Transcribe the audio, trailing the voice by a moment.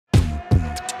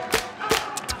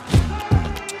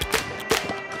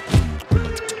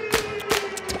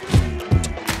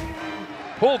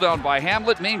Pull down by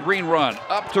Hamlet, main green run.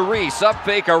 Up to Reese, up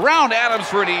fake, around Adams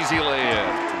for an easy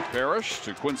lay-in. Parrish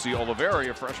to Quincy Olivari,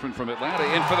 a freshman from Atlanta,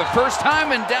 in for the first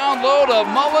time and down low to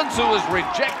Mullins, who was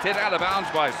rejected out of bounds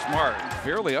by Smart.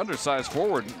 Fairly undersized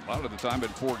forward, a lot of the time at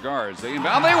 4 guards. They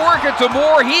inbound, they work it to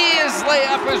Moore. His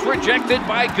layup is rejected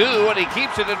by Goo, and he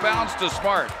keeps it in bounds to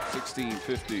Smart.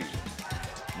 16-15.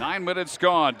 9 minutes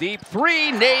gone. Deep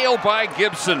 3, nailed by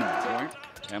Gibson.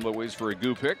 Hamlet waits for a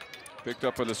Goo pick. Picked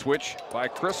up for the switch by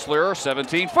Chrysler.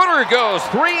 17-footer goes.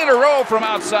 3 in a row from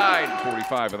outside.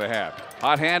 45 of the half.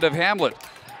 Hot hand of Hamlet.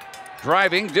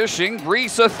 Driving, dishing.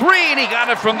 Reese a 3, and he got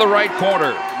it from the right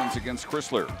corner. Once against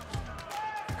Chrysler.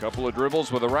 A couple of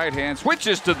dribbles with the right hand.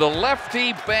 Switches to the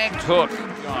lefty banked hook.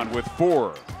 On with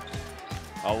 4.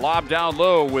 A lob down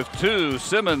low with 2.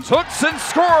 Simmons hooks and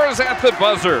scores at the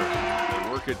buzzer.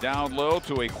 Work it down low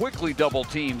to a quickly double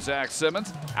team Zach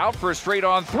Simmons. Out for a straight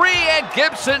on 3, and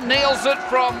Gibson nails it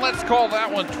from, let's call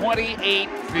that one 28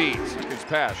 feet. His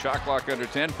pass, shot clock under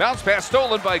 10. Bounce pass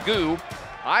stolen by Goo.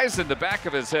 Eyes in the back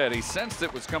of his head. He sensed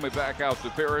it was coming back out to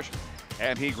Parrish,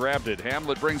 and he grabbed it.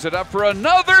 Hamlet brings it up for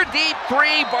another deep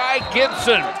 3 by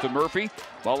Gibson. To Murphy.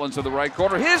 Mullins in the right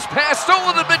corner. His pass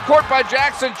stolen in midcourt by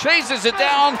Jackson. Chases it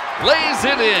down, lays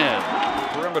it in.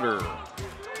 Perimeter.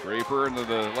 Draper into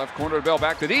the left corner of Bell.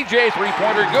 Back to DJ.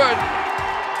 3-pointer good.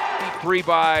 Deep 3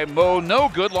 by Mo. No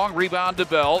good. Long rebound to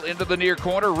Bell. Into the near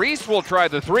corner. Reese will try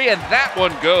the 3, and that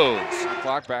one goes.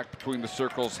 Clock back between the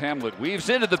circles. Hamlet weaves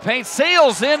into the paint.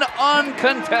 Sails in.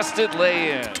 Uncontested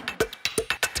lay-in.